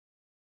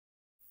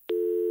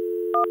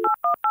Hey,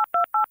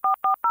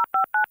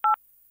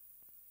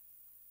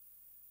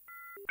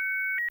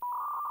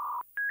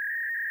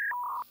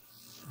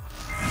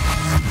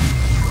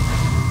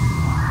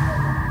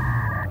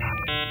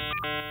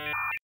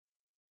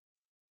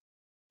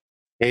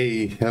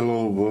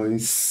 hello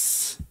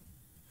boys,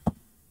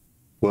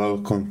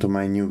 welcome to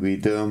my new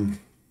video.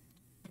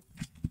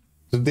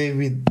 Today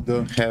we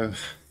don't have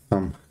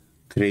some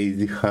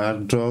crazy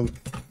hard job,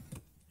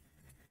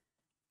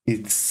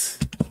 it's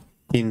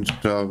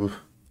hinge job.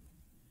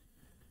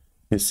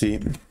 You see,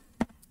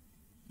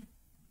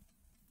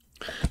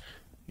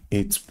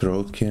 it's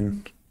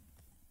broken,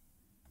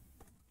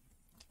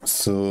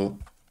 so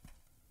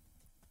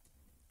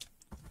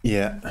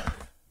yeah,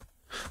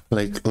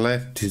 like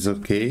left is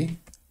okay.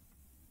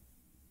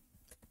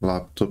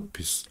 Laptop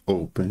is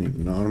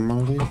opening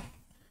normally,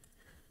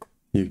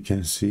 you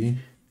can see,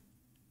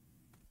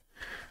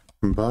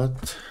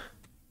 but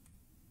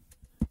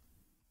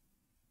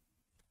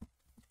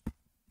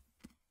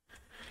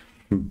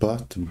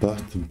let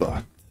me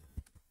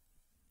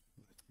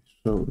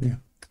show you.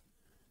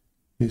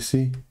 You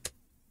see,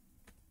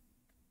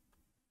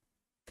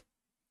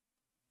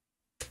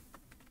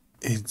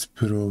 it's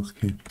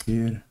broken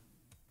here,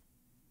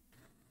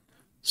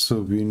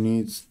 so we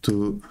need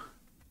to,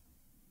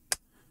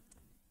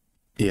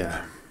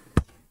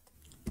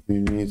 we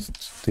need to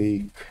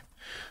take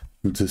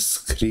the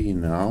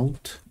screen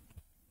out.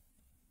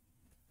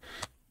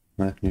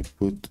 Let me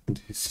put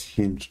this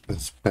hinge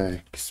as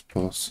back as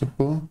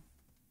possible.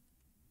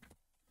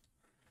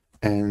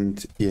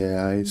 And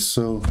yeah, I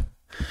saw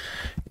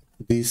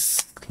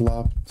this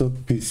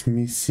laptop is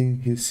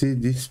missing, you see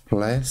this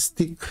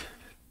plastic?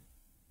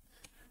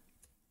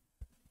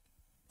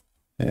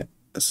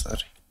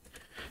 Sorry.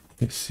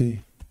 You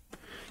see,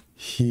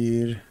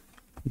 here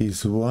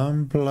is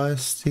one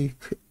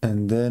plastic,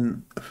 and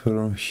then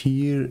from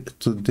here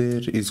to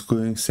there is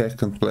going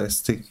second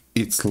plastic.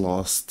 It's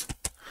lost.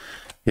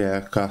 Yeah,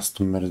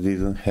 customer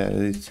didn't have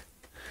it.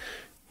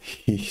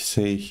 He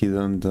say he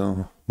don't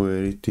know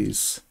where it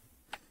is.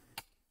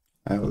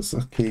 I was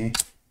okay,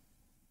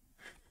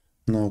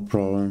 no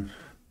problem.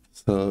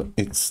 So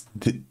it's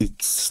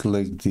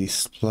like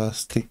this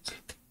plastic.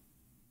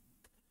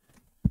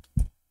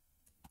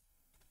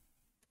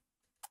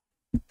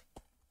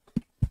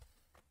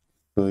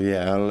 So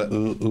yeah,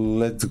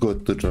 let's go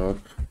to job.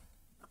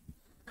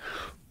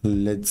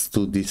 Let's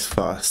do this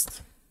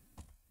fast.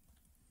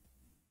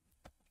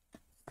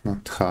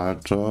 Not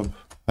hard job.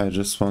 I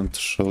just want to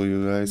show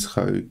you guys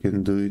how you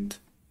can do it.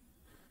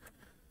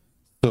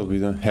 So we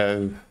don't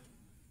have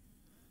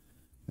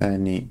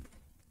any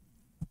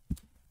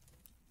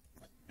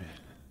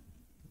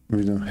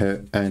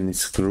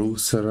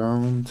screws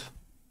around.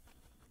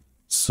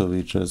 So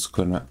we're just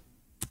gonna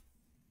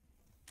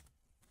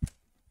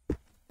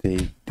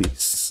take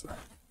this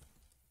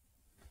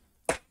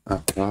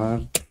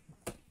apart.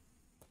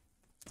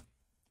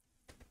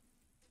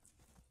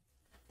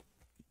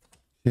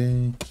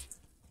 Okay.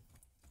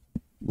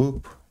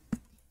 Whoop.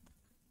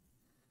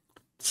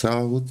 It's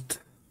out.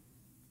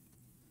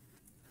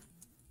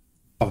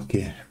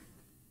 Okay.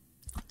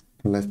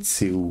 Let's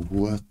see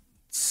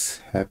what's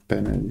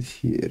happening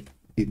here.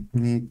 It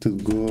need to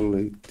go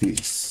like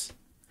this.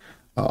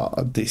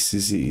 Ah, this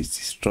is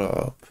easy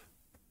job.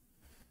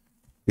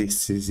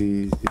 This is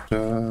easy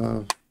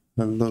job.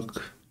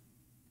 Look.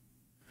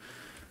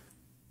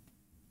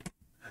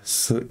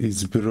 So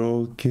it's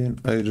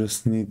broken. I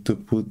just need to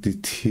put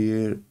it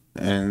here,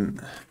 and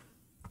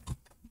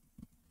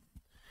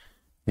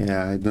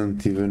yeah, I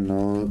don't even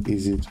know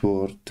is it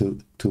worth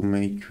to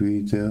make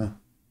video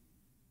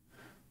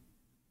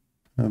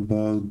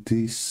about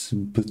this,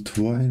 but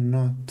why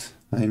not?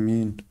 I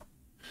mean,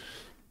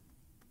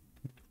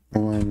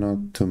 why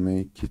not to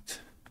make it?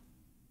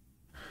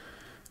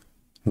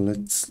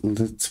 Let's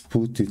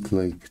put it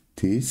like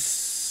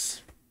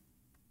this.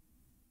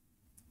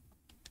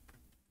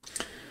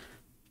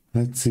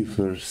 Let's see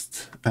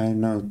first.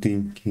 I'm now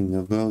thinking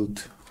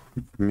about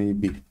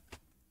maybe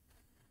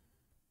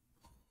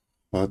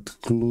hot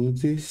glue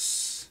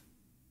this.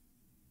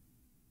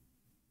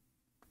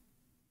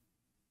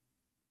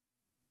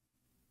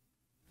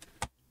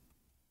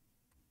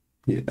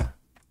 Yeah.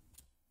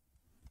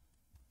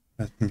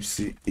 Let me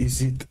see.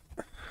 Is it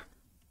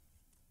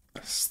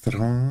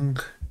strong?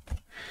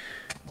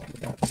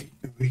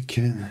 We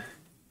can.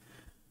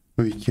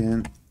 Let's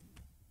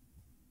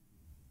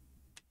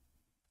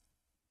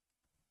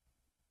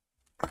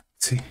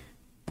see.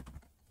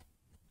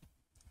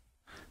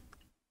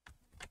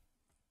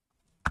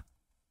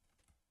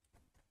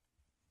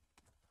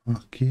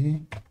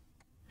 Okay.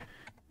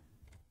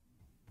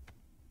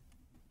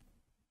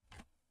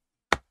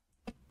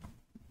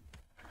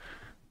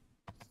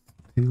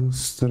 Still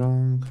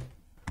strong.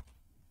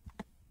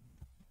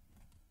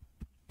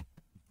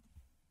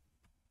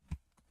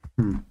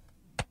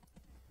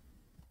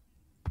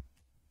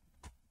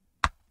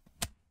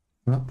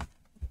 Oh,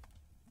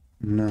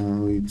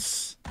 no,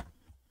 it's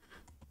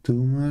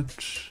too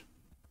much.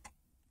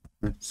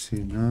 Let's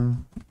see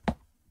now.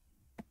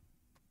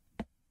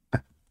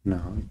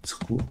 No, it's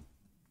cool.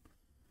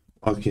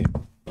 Okay,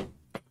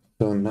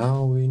 so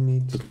now we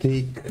need to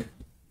take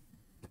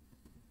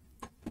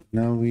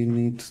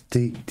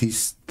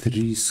these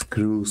 3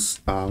 screws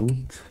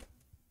out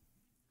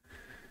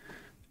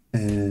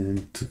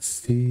and to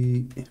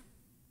see,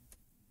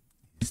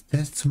 is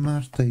that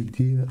smart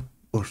idea,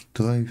 or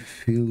do I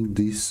fill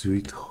this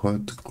with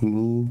hot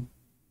glue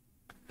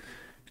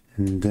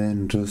and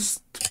then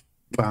just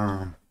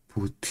bam,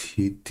 put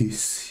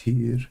this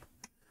here,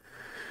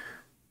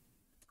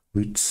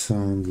 which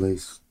sounds like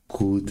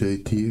good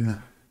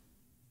idea.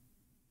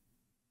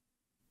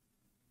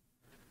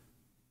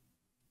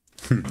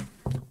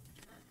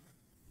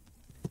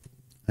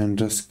 I'm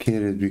just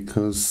scared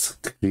because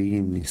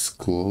screen is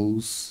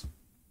close,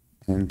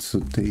 and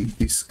to take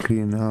this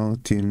screen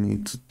out you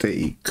need to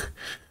take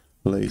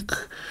like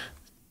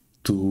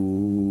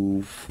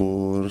 2,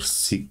 4,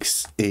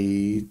 6,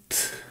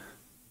 8,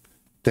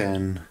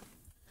 10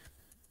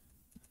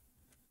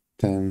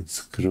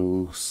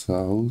 screws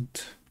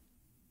out.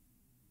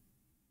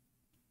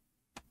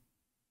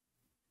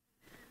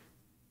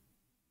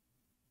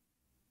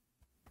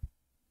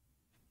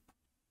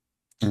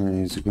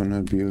 And it's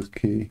gonna be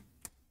okay.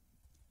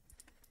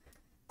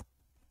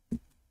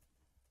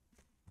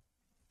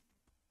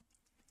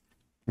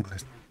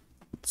 Let's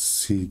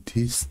see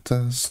this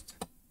dust.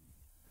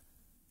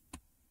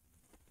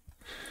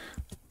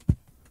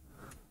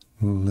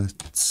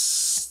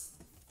 Let's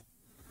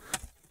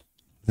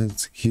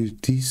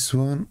give this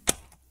one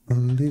a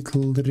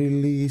little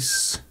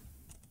release.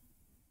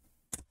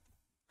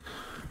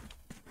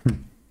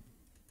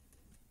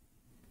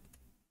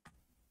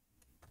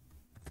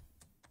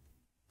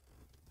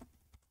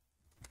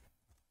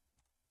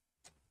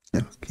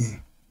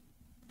 Okay,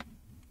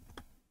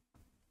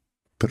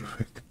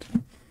 perfect.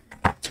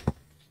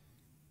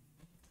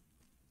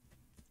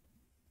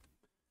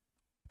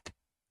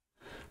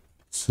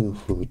 So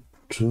for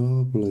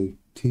job like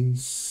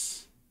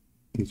this,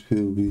 it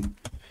will be,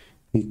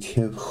 it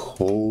have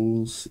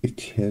holes,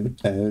 it have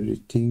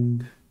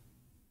everything.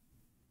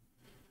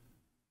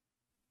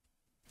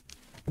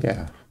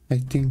 Yeah, I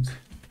think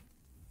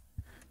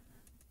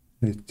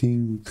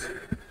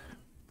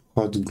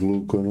hot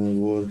glue gonna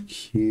work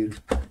here.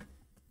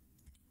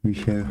 We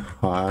have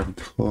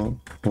hot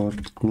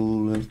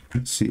glue.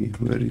 Let's see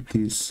where it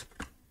is.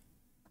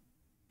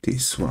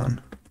 This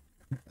one,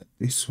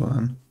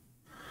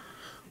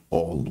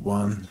 old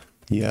one,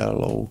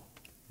 yellow.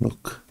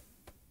 Look,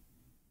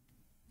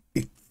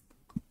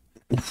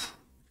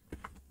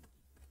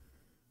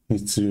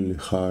 it's really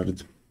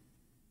hard.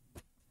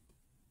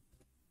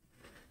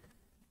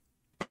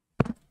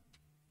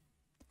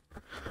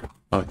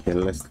 Okay,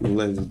 let's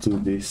do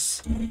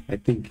this. I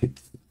think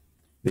it's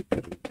like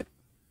a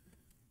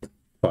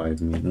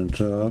 5-minute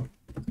job,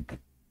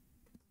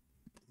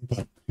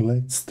 but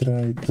let's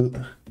try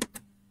to.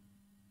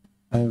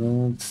 I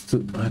want to,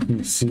 let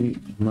me see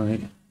my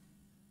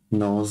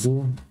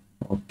nozzle.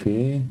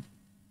 Okay,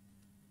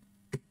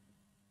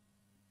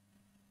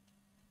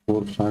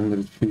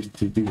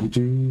 450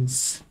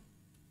 degrees.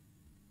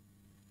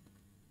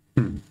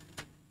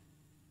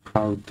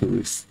 How do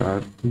we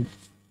start it?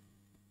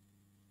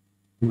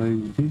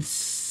 Like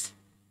this.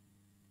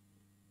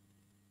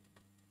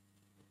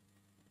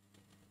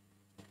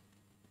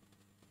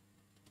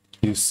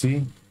 You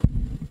see?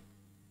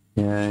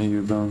 Yeah,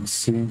 you don't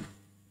see.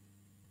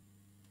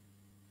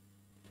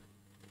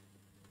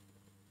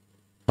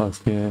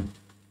 Okay,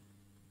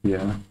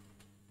 yeah,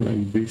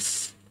 like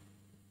this.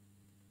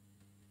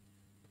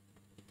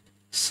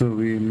 So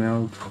we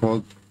melt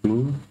hot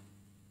glue.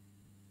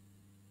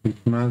 It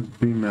must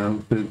be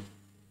melted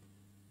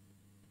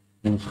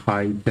in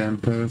high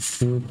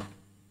temperature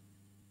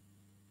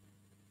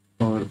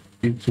or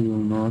it will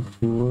not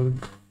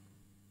work.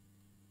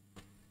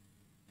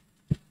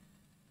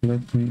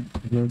 Let me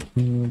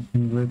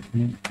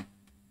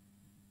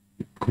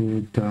go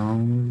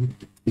down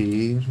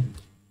with air.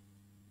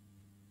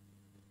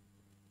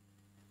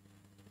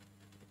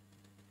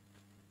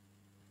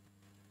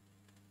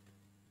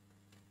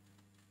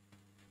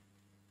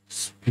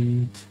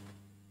 Speed.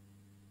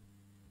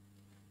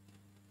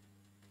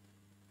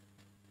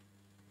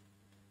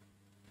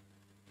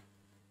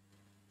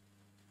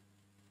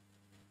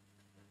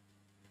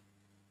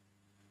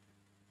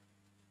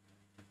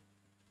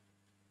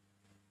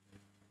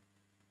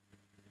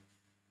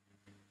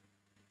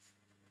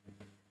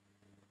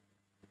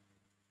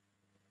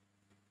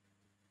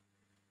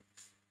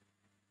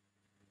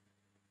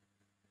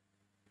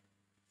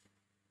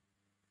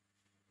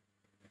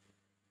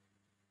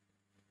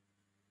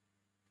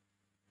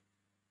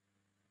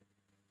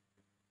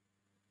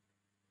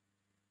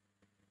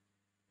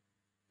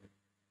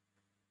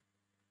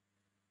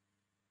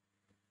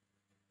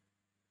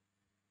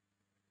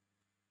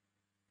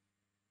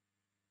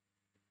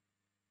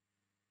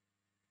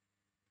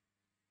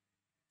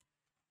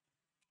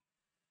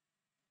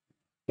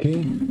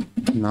 Okay,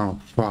 now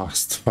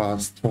fast. There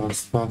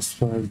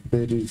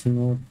is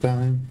no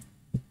time.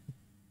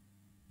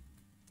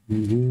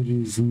 There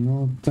is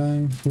no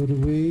time for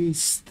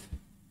waste.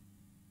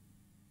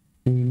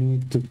 We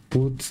need to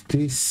put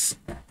this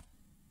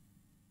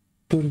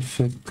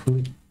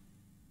perfectly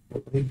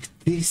like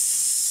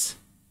this.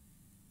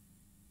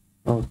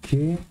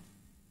 Okay.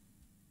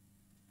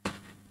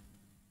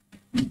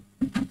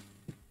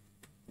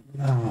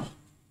 Now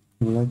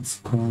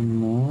let's come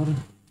more.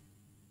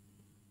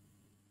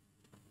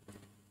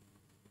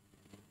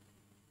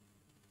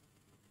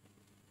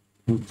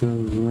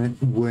 Because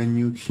when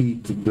you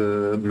heat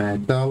the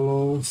metal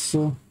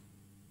also,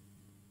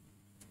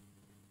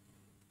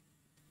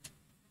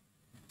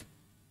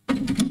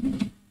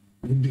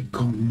 it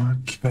become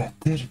much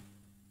better.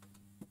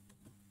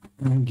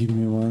 Give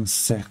me 1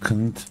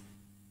 second.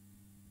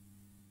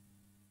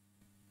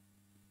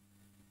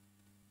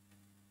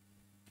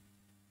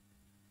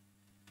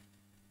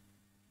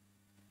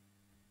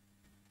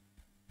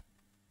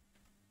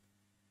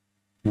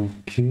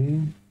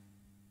 Okay.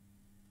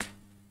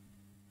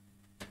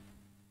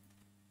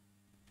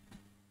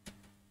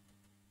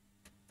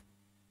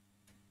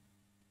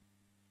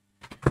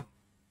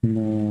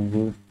 Now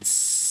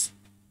let's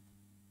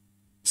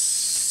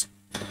screw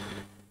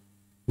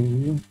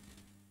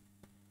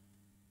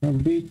a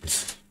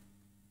bit.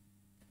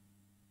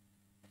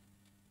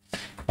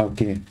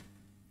 Okay.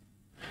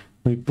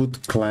 We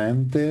put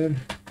clamp there.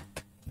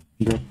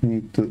 Don't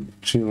need to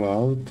chill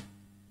out.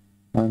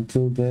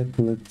 Until that,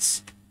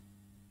 let's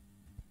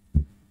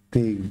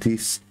take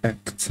this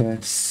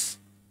excess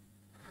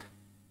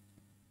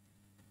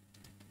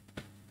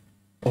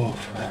of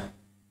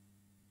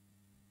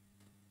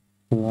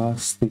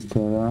plastic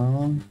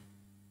around.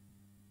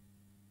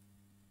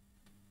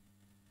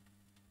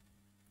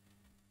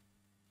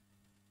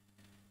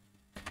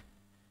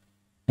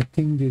 I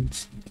think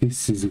that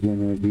this is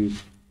gonna be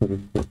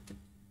perfect.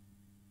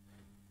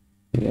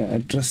 Yeah, I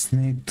just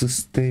need to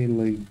stay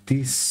like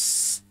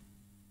this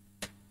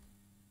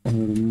or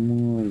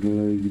more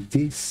like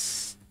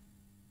this.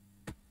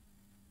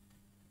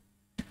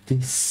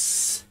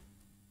 This.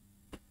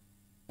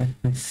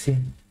 Let me see.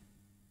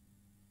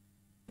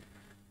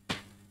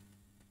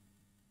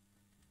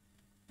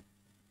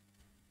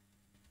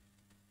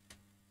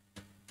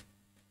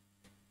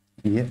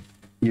 Yeah,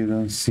 you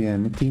don't see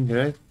anything,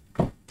 right?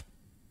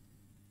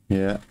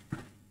 Yeah.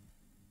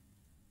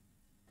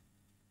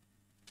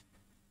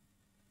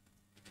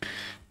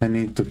 I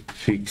need to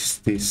fix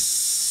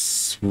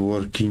this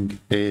working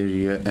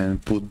area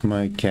and put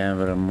my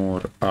camera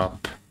more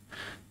up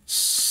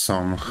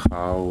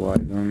somehow. I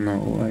don't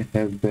know, I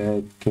have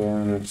bad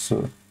camera,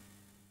 so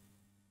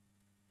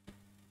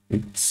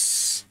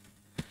it's,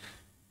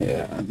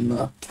 yeah,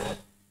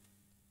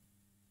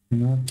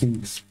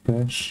 nothing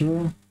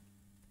special.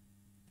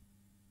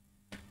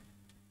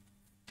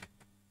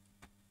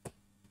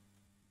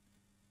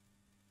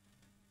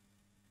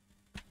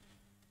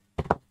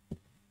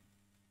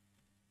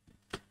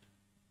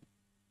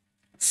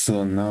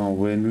 So now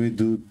when we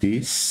do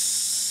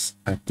this,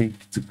 I think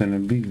it's gonna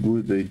be a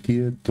good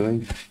idea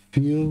to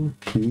fill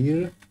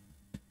here.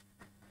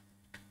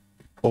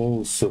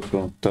 Also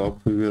from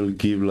top we will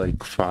give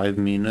like 5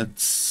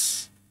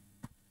 minutes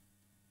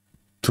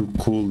to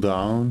cool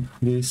down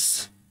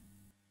this.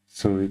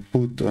 So we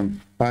put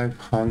on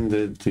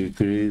 500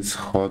 degrees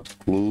hot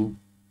glue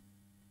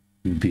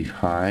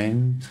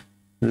behind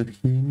the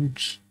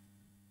hinge.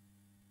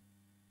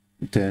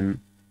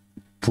 Then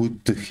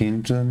put the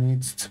hinge on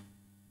it,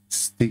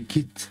 stick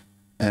it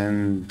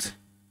and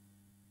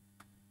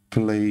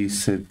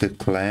place the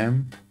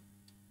clamp,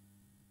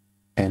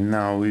 and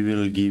now we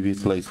will give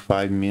it like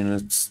 5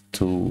 minutes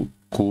to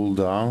cool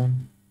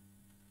down,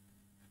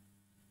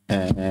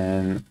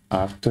 and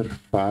after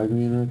 5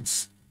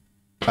 minutes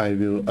I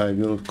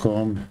will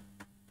come.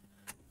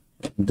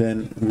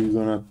 Then we're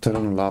gonna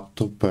turn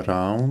laptop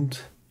around,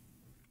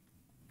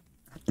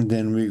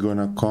 then we're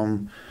gonna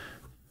come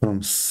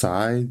from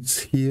sides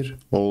here,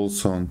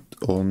 also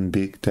on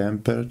big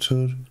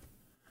temperature,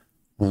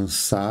 on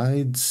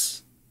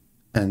sides,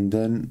 and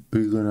then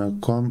we're gonna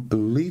come a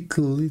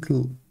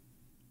little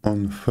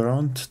on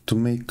front to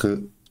make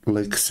a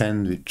like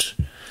sandwich.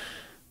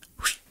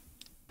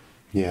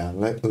 Yeah,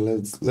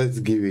 let's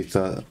give it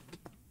a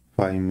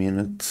 5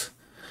 minutes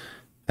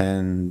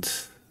and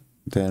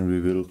then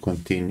we will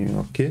continue.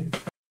 Okay,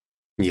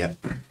 yeah.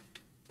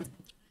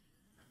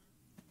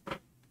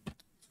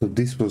 So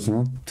this was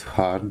not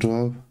hard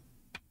job.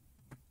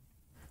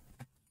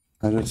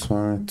 I just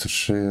wanted to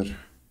share.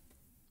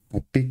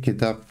 I picked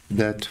it up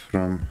that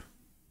from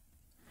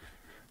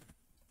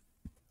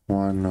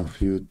one of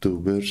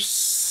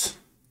YouTubers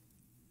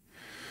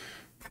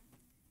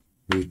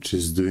which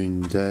is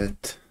doing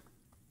that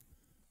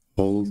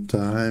all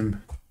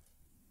time,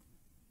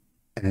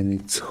 and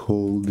it's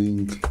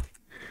holding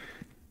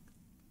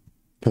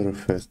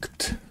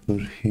perfect for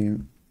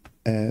him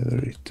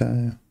every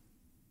time.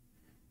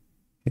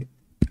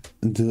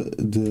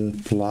 The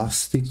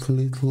plastic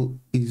little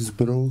is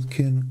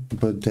broken,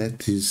 but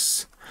that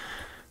is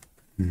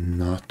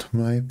not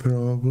my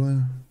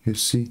problem. You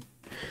see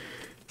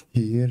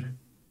here,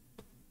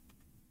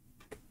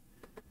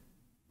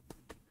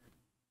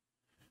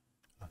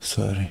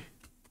 sorry,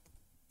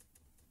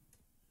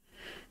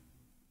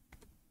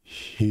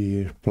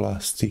 here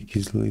plastic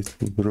is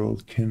little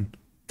broken,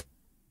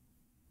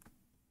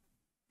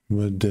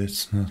 but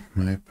that's not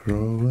my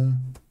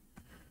problem.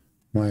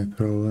 My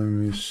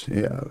problem is,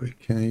 yeah, we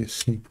can, you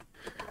see,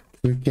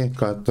 we can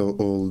cut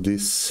all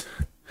this,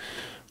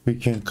 we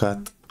can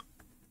cut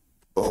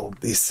all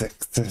this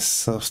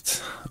excess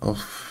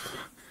of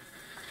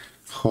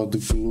hot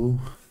glue,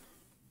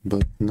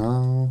 but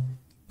now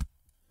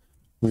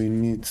we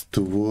need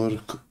to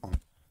work on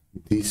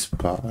this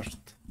part.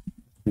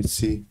 Let me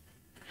see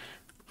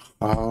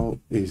how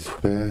is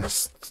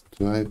best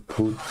do I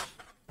put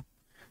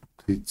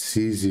it's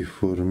easy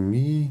for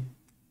me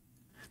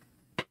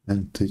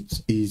and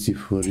it's easy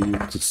for you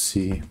to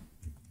see.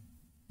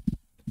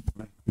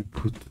 Let me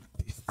put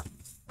this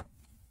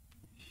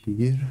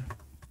here,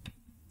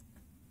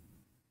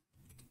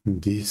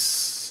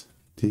 this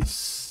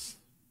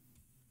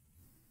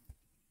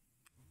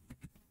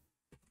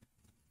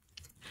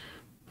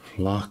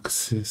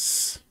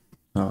fluxes.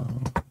 Oh,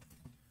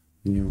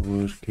 when you're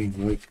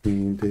working like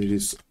me, there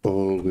is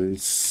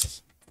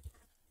always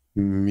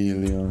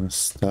million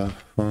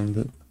stuff on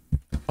the.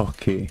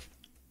 Okay,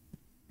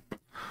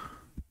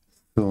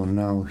 so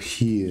now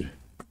here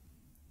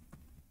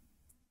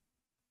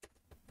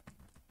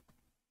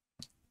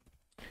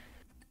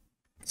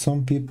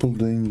some people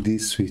doing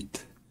this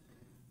with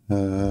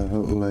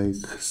like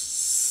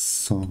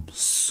some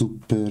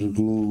super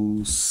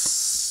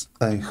glues.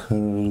 I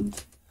heard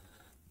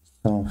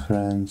some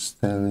friends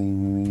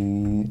telling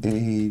me,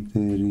 hey,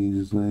 there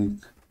is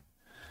like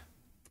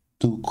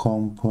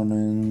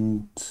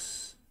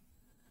 2-component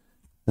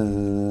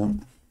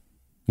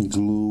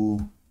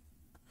glue,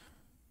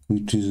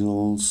 which is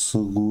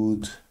also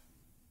good.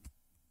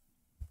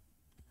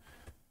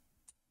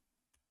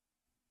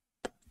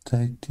 But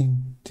I think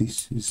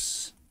this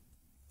is,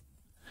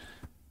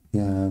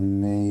 yeah,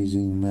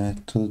 amazing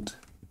method.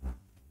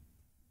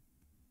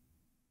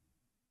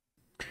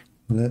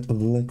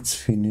 Let's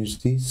finish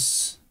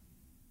this.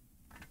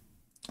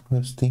 I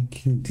was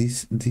thinking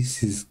this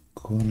is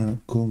gonna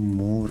go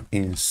more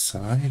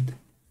inside,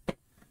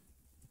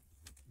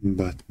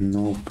 but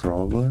no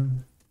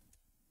problem.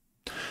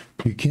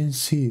 You can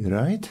see,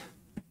 right?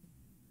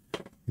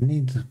 I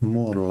need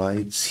more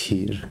lights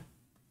here.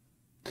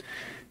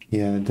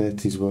 Yeah,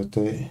 that is what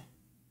I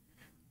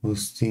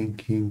was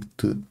thinking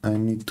to. I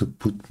need to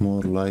put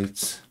more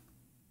lights.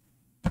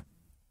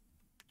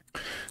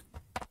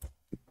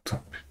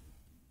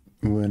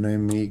 When I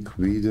make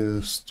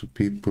videos to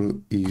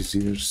people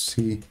easier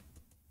see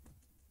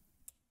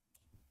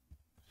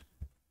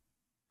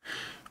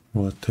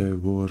what I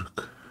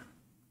work.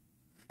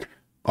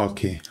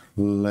 Okay,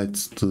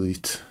 let's do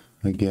it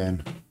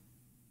again.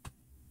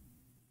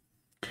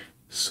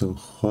 So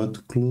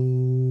hot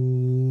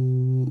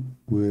glue,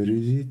 where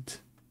is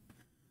it?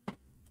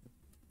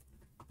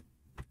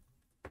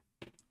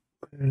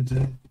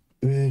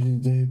 Where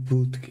did I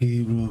put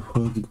cable of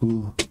hot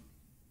glue?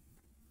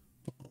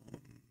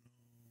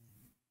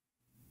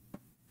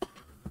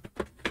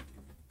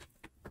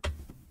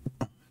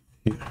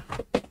 Here.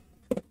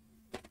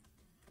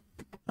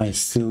 I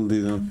still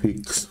didn't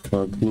fix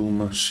hot glue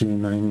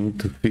machine. I need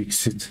to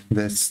fix it.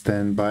 That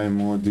standby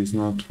mode is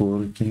not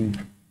working,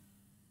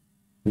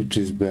 which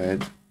is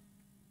bad.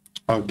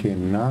 Okay,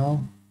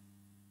 now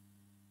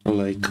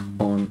like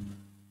on,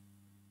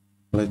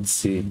 let's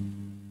see,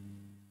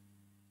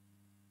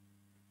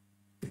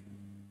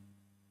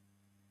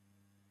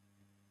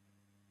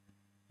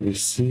 you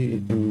see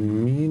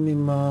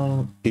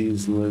minimal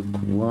is like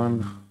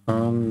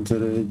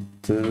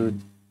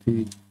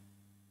 130,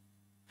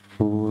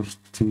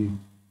 40.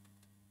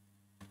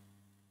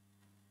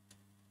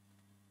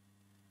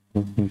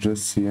 Let me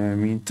just see,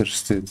 I'm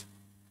interested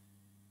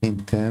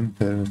in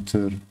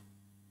temperature.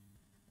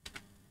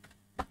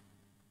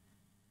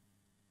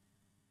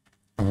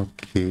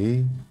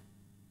 Okay,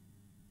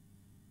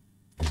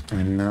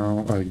 and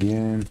now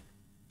again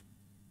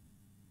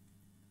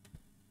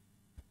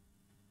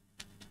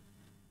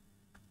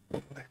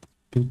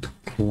put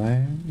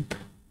clamp,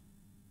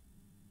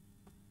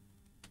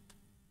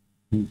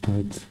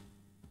 but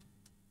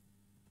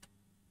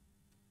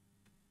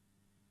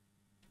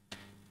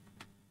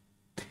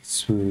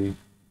this way.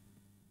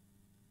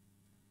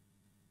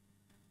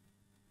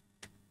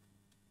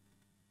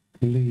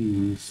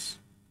 Please.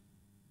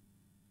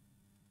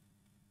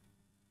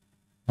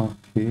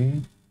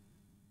 Okay.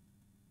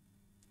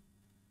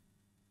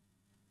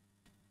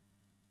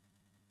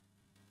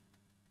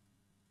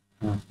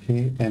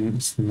 Okay,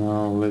 and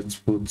now let's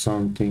put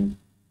something.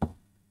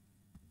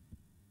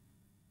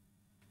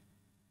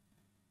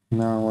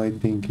 Now I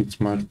think it's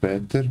much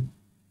better,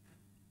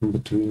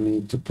 but we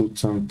need to put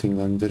something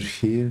under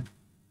here.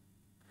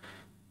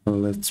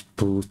 Let's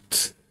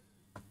put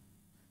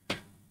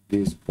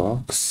this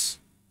box.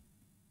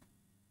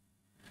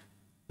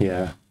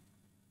 Yeah,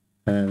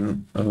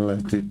 and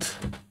let it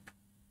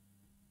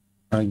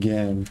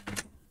again.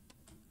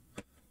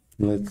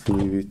 Let's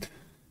leave it.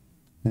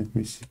 Let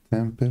me see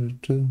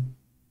temperature.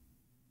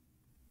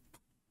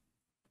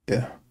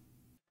 Yeah.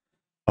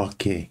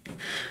 Okay,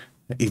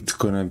 it's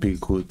gonna be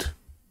good.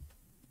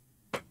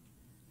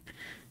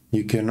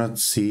 You cannot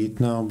see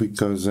it now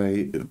because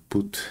I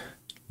put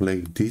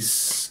like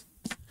this,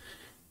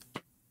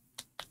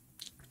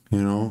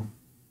 you know.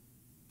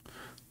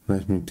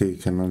 Let me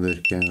take another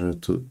camera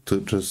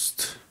to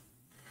just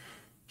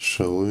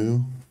show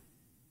you.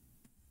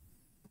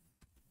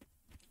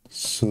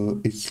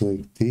 So it's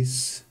like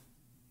this,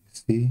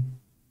 see?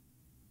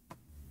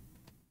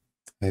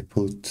 I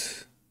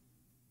put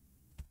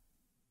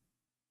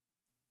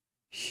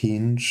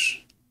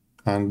hinge,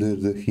 under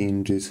the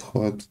hinge is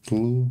hot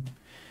glue.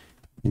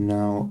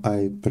 Now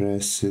I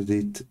pressed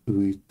it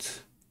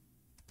with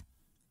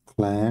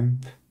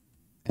clamp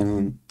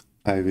and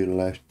I will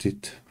left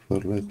it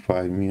for like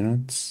 5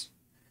 minutes,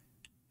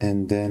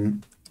 and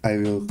then I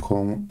will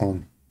come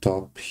on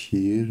top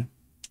here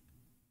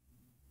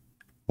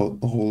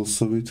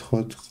also with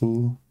hot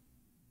glue,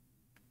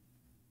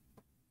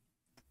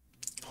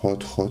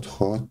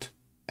 hot,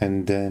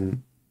 and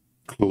then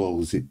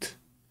close it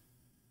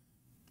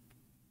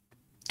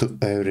to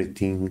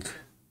everything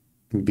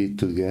be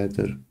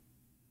together.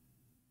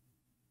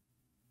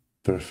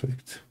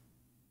 Perfect.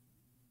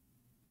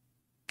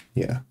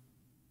 Yeah.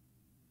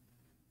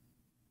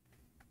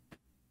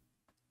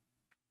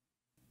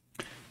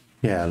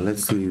 Yeah,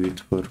 let's leave it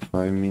for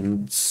 5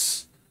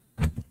 minutes.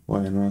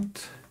 Why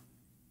not?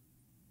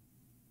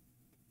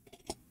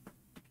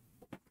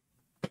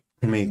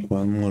 Make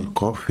one more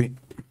coffee.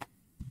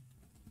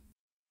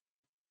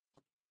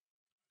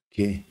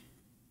 Okay.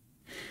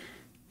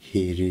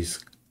 Here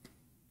is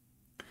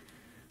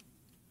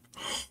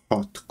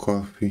hot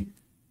coffee.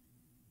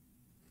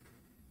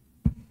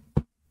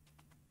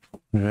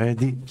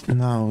 Ready?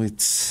 Now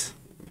it's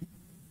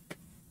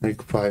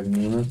like 5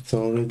 minutes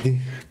already.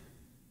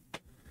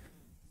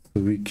 So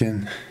we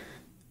can,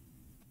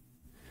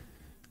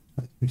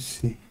 let me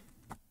see,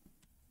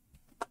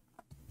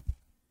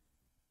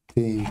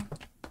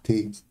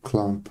 take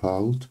clamp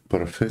out.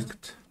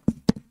 Perfect.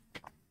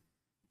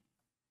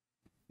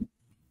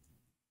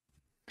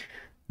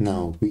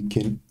 Now we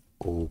can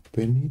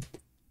open it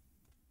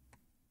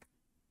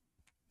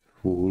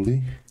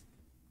fully.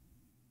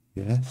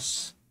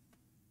 Yes.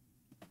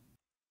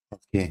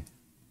 Okay.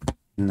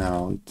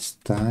 Now it's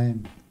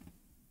time.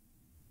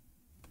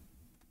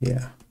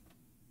 Yeah.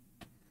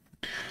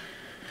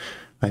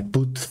 I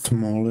put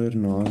smaller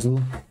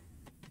nozzle.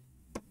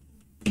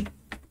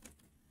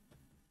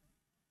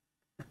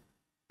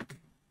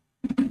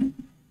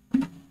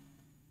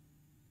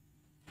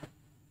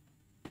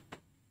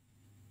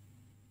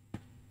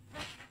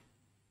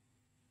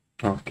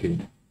 Okay.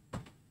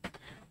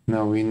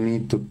 Now we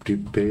need to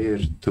prepare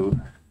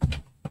to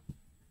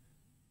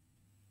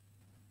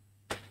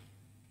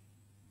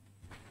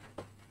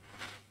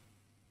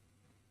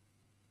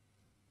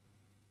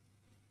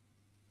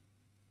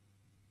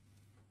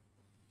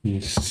you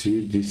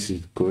see this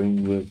is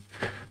going like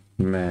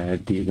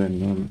mad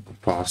even on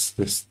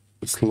fastest,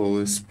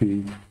 slowest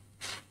speed.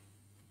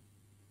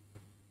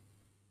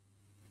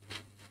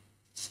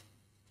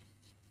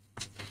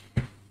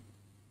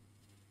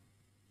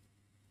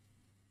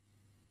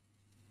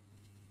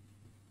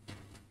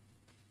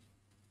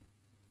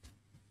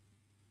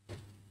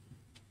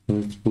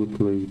 Let's put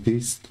like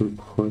this to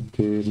hot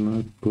air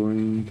not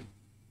going.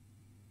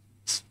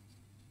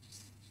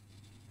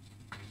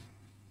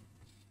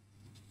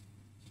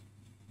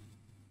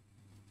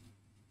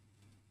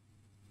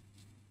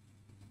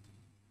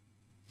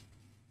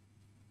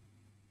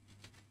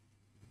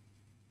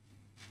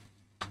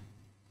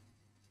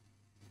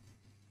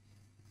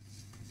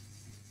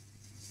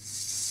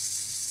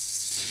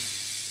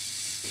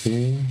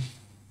 Okay.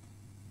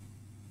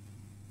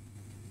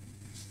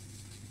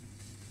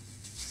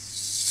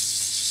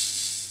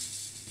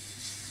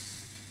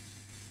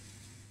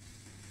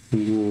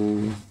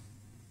 Whoa.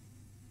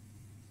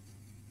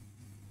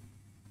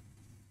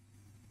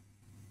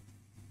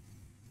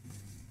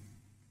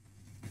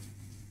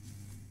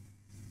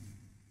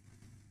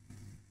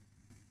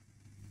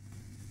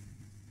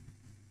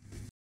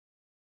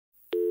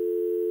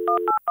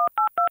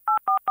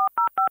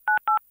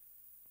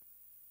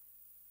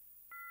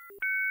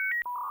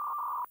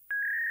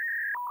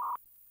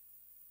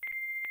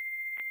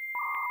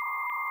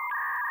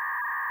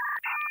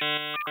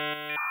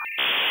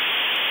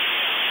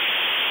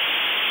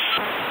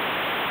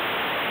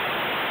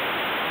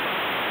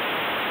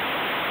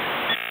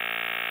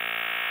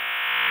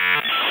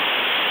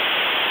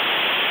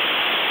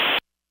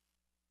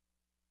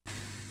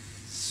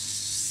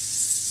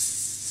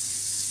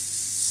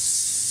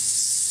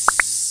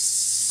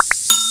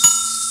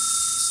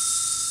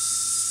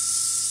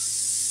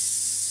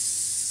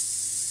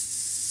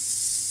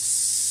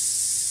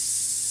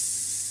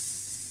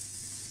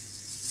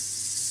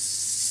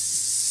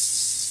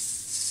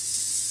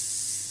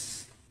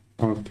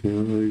 Okay,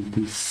 like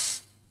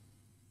this.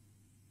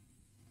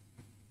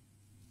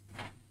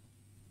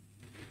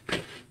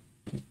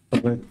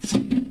 Let's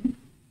see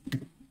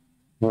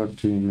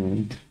what we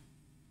need.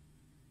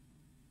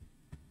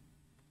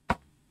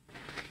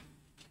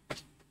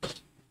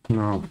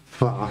 Now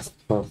fast.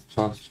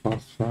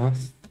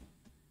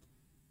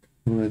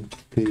 Let's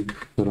take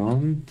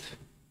front.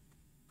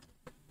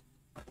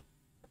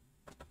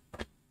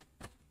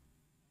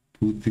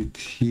 put it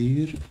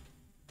here.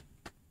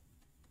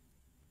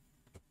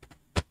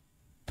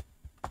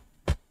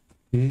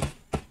 Okay.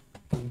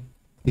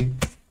 Okay.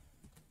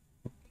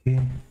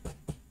 Okay.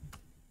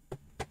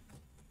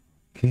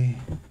 Okay.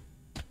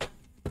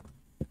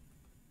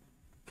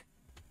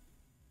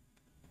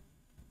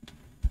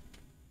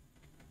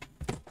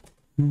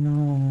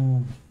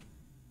 No.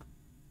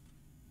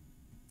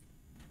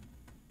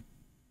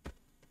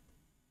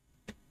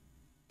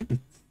 It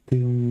still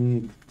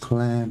need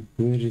clamp.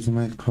 Where is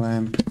my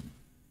clamp?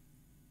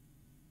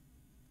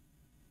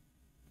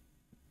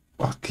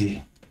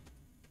 Okay.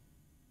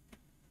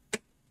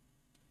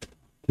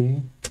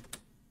 Okay.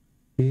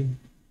 Okay.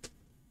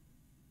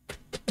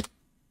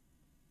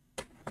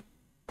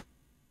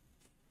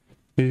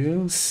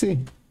 We'll see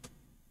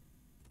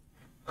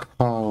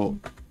how.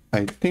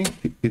 I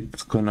think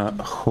it's gonna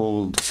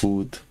hold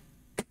good.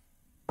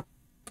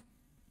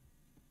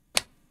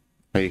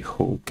 I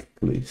hope,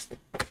 at least.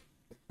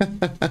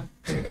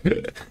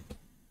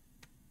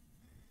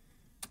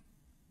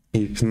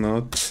 If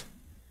not,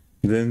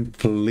 then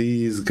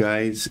please,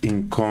 guys,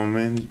 in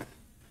comment,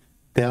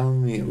 tell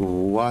me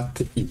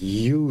what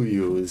you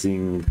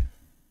using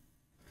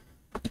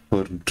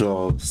for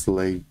jobs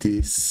like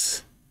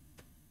this.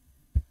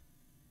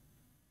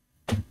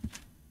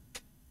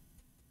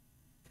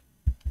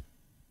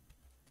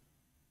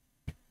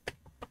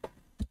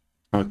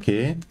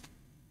 Okay.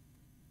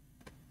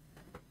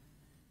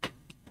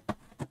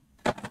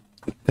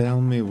 Tell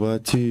me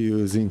what you're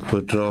using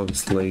for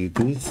jobs like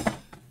this.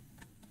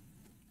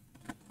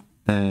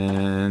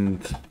 And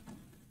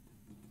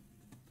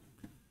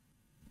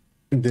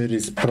there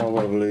is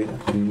probably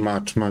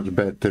much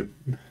better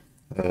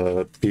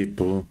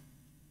people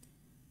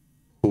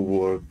who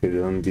worked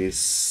on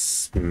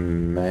this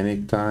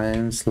many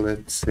times,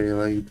 let's say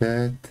like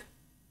that.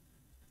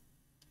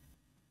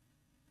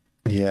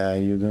 Yeah,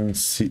 you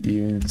don't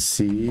even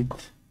see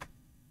it.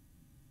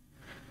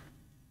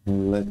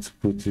 Let's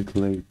put it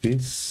like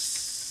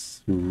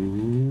this.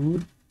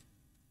 Ooh.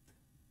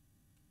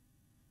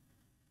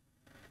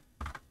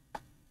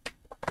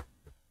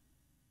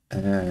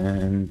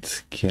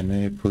 And can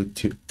I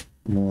put you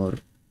more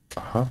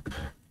up?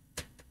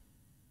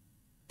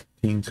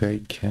 Think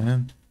I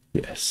can?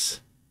 Yes.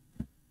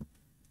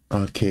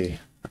 Okay,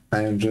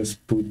 I'm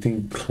just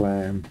putting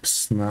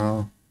clamps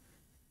now.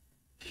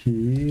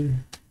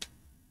 Here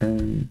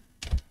and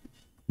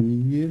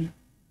here.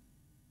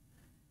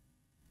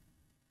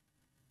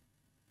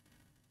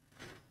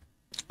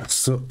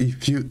 So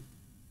if you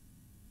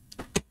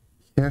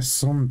have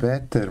some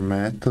better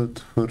method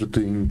for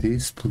doing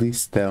this,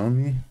 please tell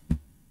me.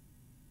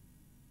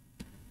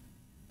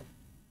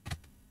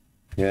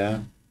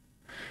 Yeah,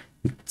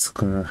 it's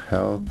gonna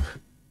help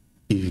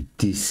if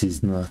this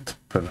is not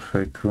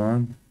perfect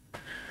one.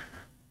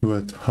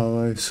 But how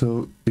I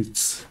saw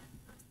it's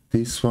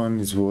this one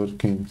is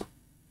working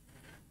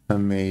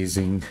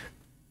amazing.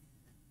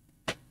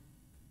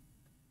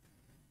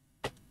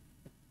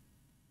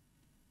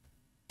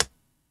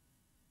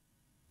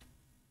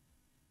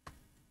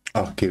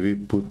 Okay, we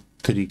put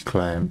 3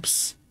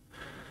 clamps.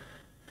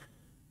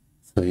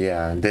 So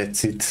yeah,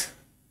 that's it.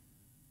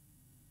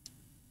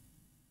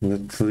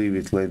 Let's leave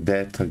it like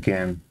that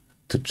again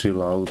to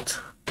chill out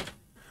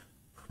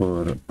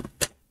for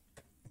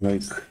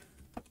like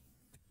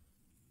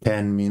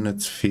 10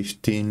 minutes,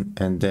 15,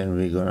 and then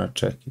we're gonna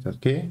check it,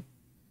 okay?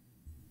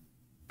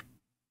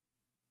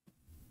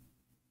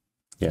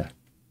 Yeah,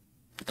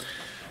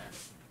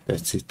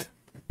 that's it.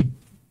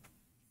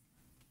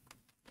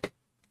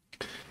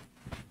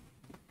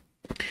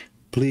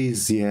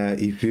 Please, yeah,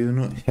 if you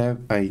don't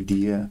have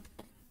idea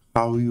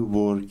how you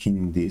work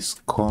in this,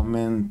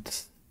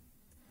 comment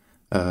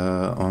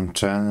on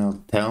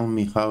channel, tell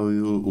me how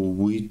you,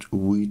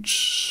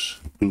 which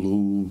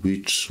glue,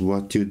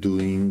 what you're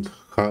doing,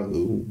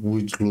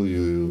 which glue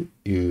you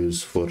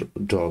use for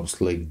jobs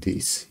like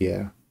this.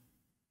 Yeah,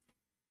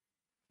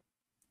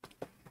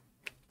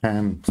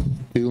 I'm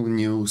still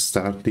new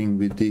starting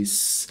with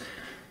this,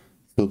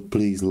 so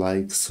please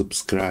like,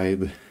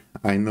 subscribe.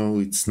 I know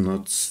it's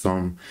not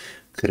some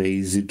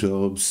crazy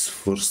jobs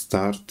for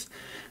start,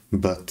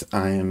 but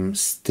I am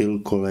still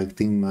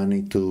collecting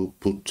money to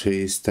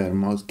purchase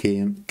thermal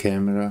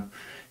camera,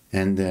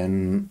 and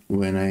then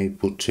when I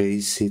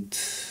purchase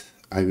it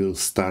I will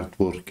start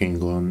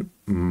working on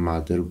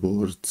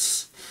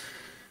motherboards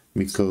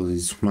because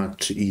it's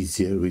much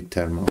easier with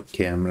thermal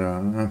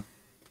camera.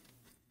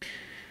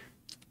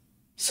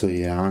 So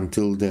yeah,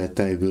 until that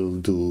I will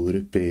do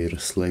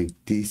repairs like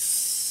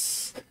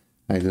this.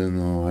 I don't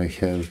know, I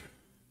have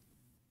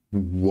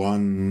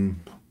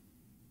one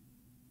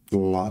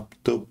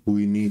laptop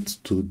we need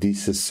to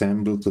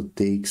disassemble to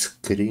take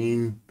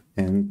screen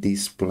and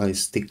this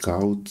plastic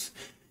out,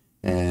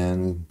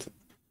 and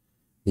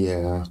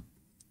yeah,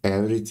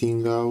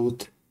 everything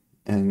out,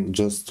 and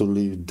just to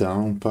leave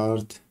down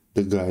part.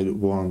 The guy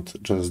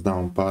want just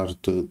down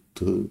part to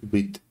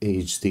with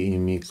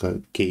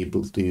HDMI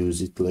cable to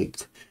use it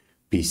like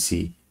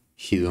PC.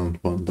 He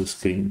don't want the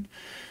screen,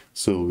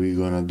 so we're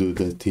gonna do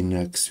that in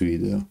next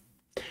video.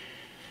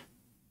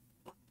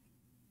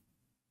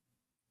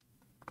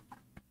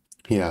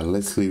 yeah,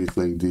 let's leave it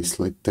like this,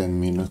 like 10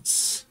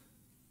 minutes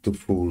to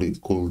fully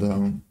cool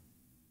down.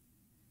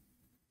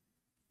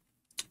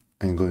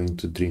 I'm going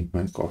to drink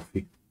my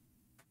coffee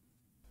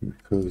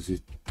because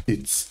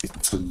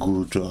it's a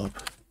good job.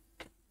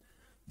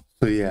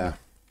 So yeah,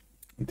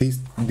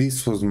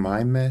 this was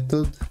my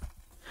method.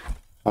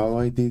 How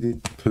I did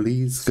it.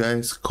 Please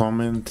guys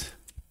comment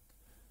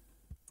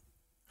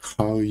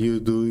how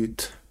you do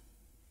it.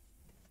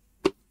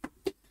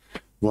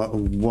 What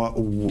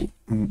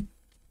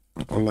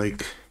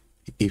like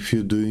if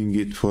you're doing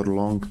it for a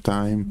long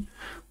time,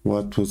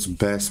 what was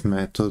best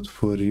method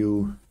for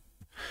you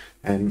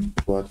and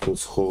what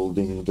was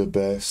holding the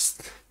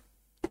best.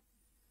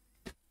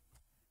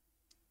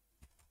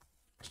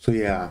 So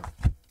yeah,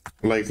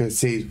 like I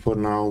said, for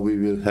now we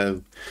will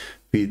have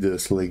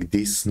videos like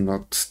this,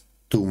 not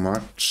too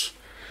much,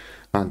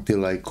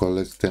 until I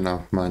collect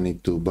enough money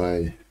to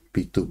buy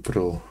P2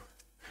 Pro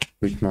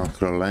with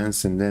macro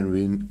lens, and then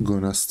we're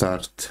gonna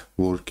start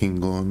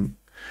working on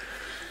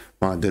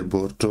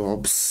motherboard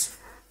jobs.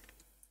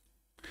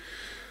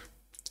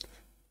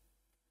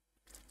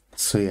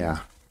 So yeah,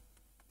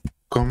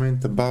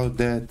 comment about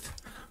that,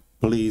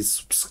 please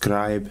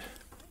subscribe.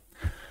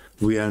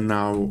 We are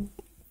now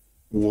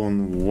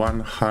on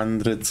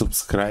 100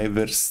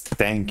 subscribers.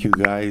 Thank you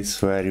guys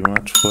very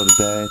much for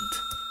that.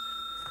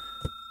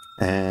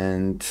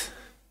 And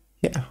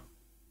yeah,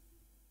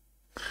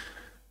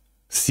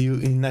 see you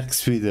in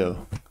next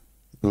video,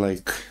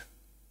 like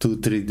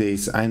 2-3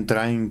 days. I'm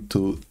trying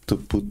to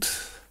put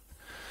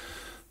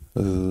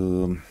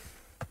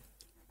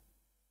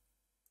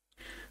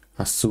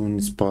as soon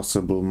as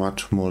possible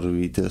much more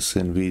videos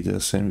and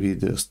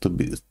videos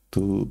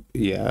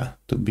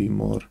to be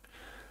more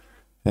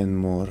and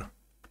more.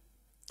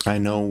 I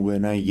know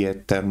when I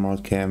get thermal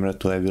camera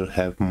too, I will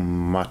have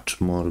much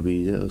more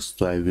videos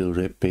too. I will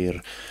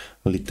repair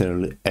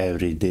literally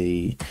every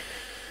day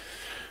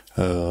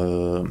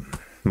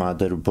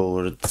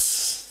motherboards.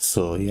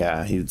 So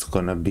yeah, it's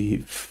gonna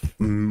be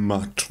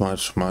much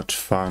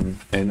fun.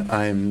 And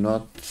I'm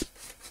not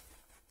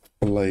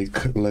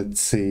like, let's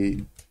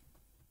say,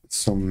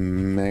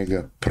 some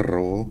mega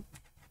pro,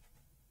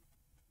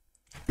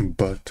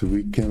 but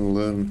we can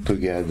learn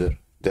together.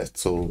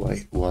 That's all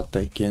what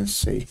I can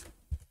say.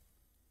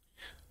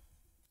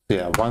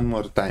 Yeah, one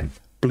more time,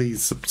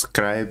 please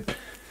subscribe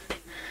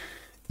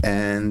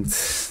and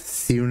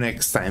see you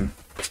next time.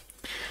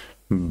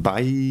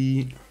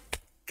 Bye.